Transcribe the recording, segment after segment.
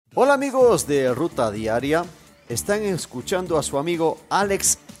Hola amigos de Ruta Diaria, están escuchando a su amigo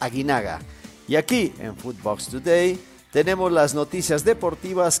Alex Aguinaga y aquí en Footbox Today tenemos las noticias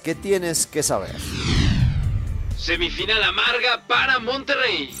deportivas que tienes que saber. Semifinal amarga para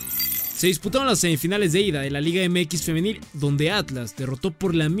Monterrey. Se disputaron las semifinales de ida de la Liga MX femenil, donde Atlas derrotó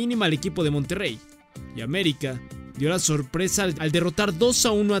por la mínima al equipo de Monterrey y América dio la sorpresa al derrotar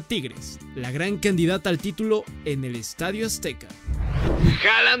 2-1 a Tigres, la gran candidata al título en el Estadio Azteca.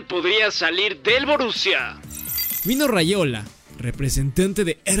 Haaland podría salir del Borussia. Mino Raiola, representante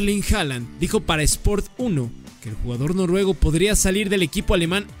de Erling Haaland, dijo para Sport 1 que el jugador noruego podría salir del equipo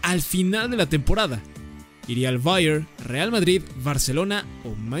alemán al final de la temporada. Iría al Bayern, Real Madrid, Barcelona o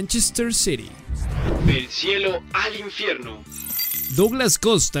Manchester City. Del cielo al infierno. Douglas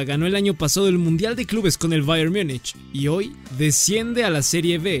Costa ganó el año pasado el Mundial de Clubes con el Bayern Múnich y hoy desciende a la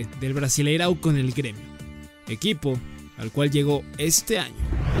Serie B del Brasileirão con el Gremio, equipo al cual llegó este año.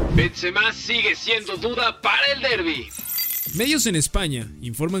 Benzema sigue siendo duda para el derbi. Medios en España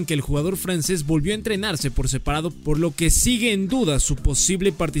informan que el jugador francés volvió a entrenarse por separado, por lo que sigue en duda su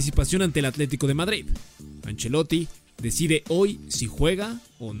posible participación ante el Atlético de Madrid. Ancelotti decide hoy si juega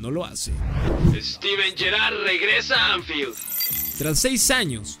o no lo hace. Steven Gerrard regresa a Anfield. Tras 6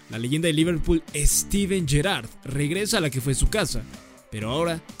 años, la leyenda de Liverpool Steven Gerrard regresa a la que fue su casa, pero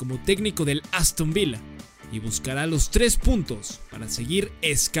ahora como técnico del Aston Villa, y buscará los 3 puntos para seguir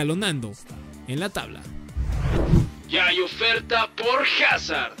escalonando en la tabla. Ya hay oferta por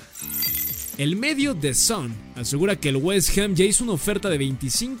Hazard. El medio The Sun asegura que el West Ham ya hizo una oferta de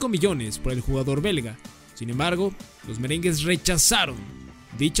 25 millones por el jugador belga. Sin embargo, los merengues rechazaron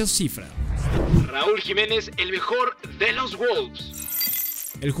dicha cifra. Raúl Jiménez, el mejor de los Wolves.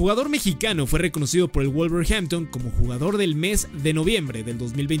 El jugador mexicano fue reconocido por el Wolverhampton como jugador del mes de noviembre del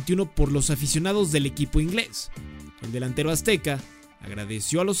 2021 por los aficionados del equipo inglés. El delantero azteca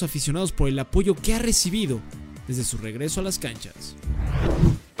agradeció a los aficionados por el apoyo que ha recibido desde su regreso a las canchas.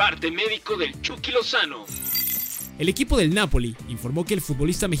 Parte médico del Chucky Lozano. El equipo del Napoli informó que el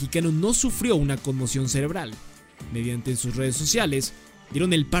futbolista mexicano no sufrió una conmoción cerebral. Mediante sus redes sociales,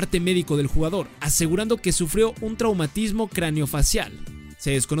 dieron el parte médico del jugador, asegurando que sufrió un traumatismo craneofacial.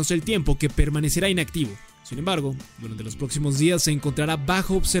 Se desconoce el tiempo que permanecerá inactivo. Sin embargo, durante los próximos días se encontrará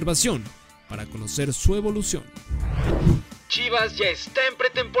bajo observación para conocer su evolución. Chivas ya está en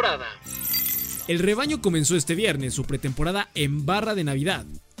pretemporada. El rebaño comenzó este viernes su pretemporada en Barra de Navidad,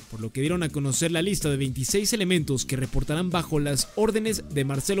 por lo que dieron a conocer la lista de 26 elementos que reportarán bajo las órdenes de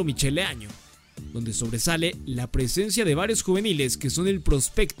Marcelo Michele Año, donde sobresale la presencia de varios juveniles que son el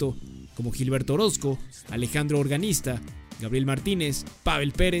prospecto, como Gilberto Orozco, Alejandro Organista, Gabriel Martínez,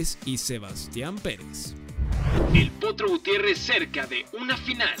 Pavel Pérez y Sebastián Pérez. El Potro Gutiérrez cerca de una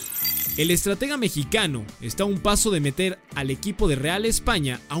final. El estratega mexicano está a un paso de meter al equipo de Real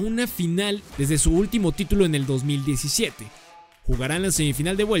España a una final desde su último título en el 2017. Jugarán la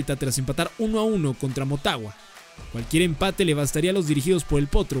semifinal de vuelta tras empatar 1-1 contra Motagua. Cualquier empate le bastaría a los dirigidos por el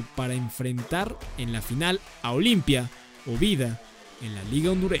Potro para enfrentar en la final a Olimpia o Vida en la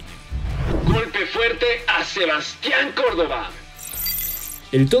Liga Hondureña. Golpe fuerte a Sebastián Córdoba.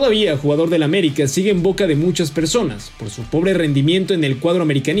 El todavía jugador del América sigue en boca de muchas personas por su pobre rendimiento en el cuadro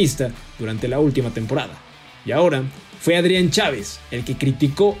americanista durante la última temporada. Y ahora fue Adrián Chávez el que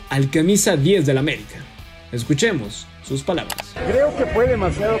criticó al camisa 10 del América. Escuchemos sus palabras. Creo que fue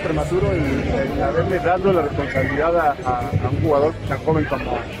demasiado prematuro el haberle dado la responsabilidad a un jugador tan joven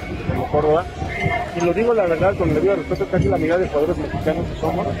como Córdoba. Y lo digo la verdad, con el debido respeto, casi la mitad de jugadores mexicanos que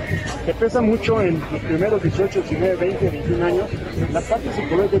somos, que pesa mucho en los primeros 18, 19, 20, 21 años. La parte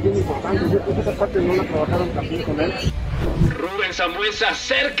psicológica es bien importante. Yo creo que esa parte no la trabajaron tan bien con él. Rubén Sambuesa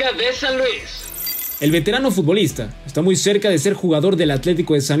cerca de San Luis. El veterano futbolista está muy cerca de ser jugador del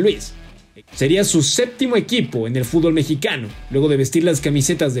Atlético de San Luis. Sería su 7º equipo en el fútbol mexicano, luego de vestir las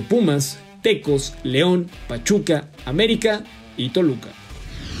camisetas de Pumas, Tecos, León, Pachuca, América y Toluca.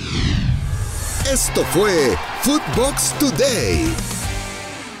 Esto fue Footbox Today.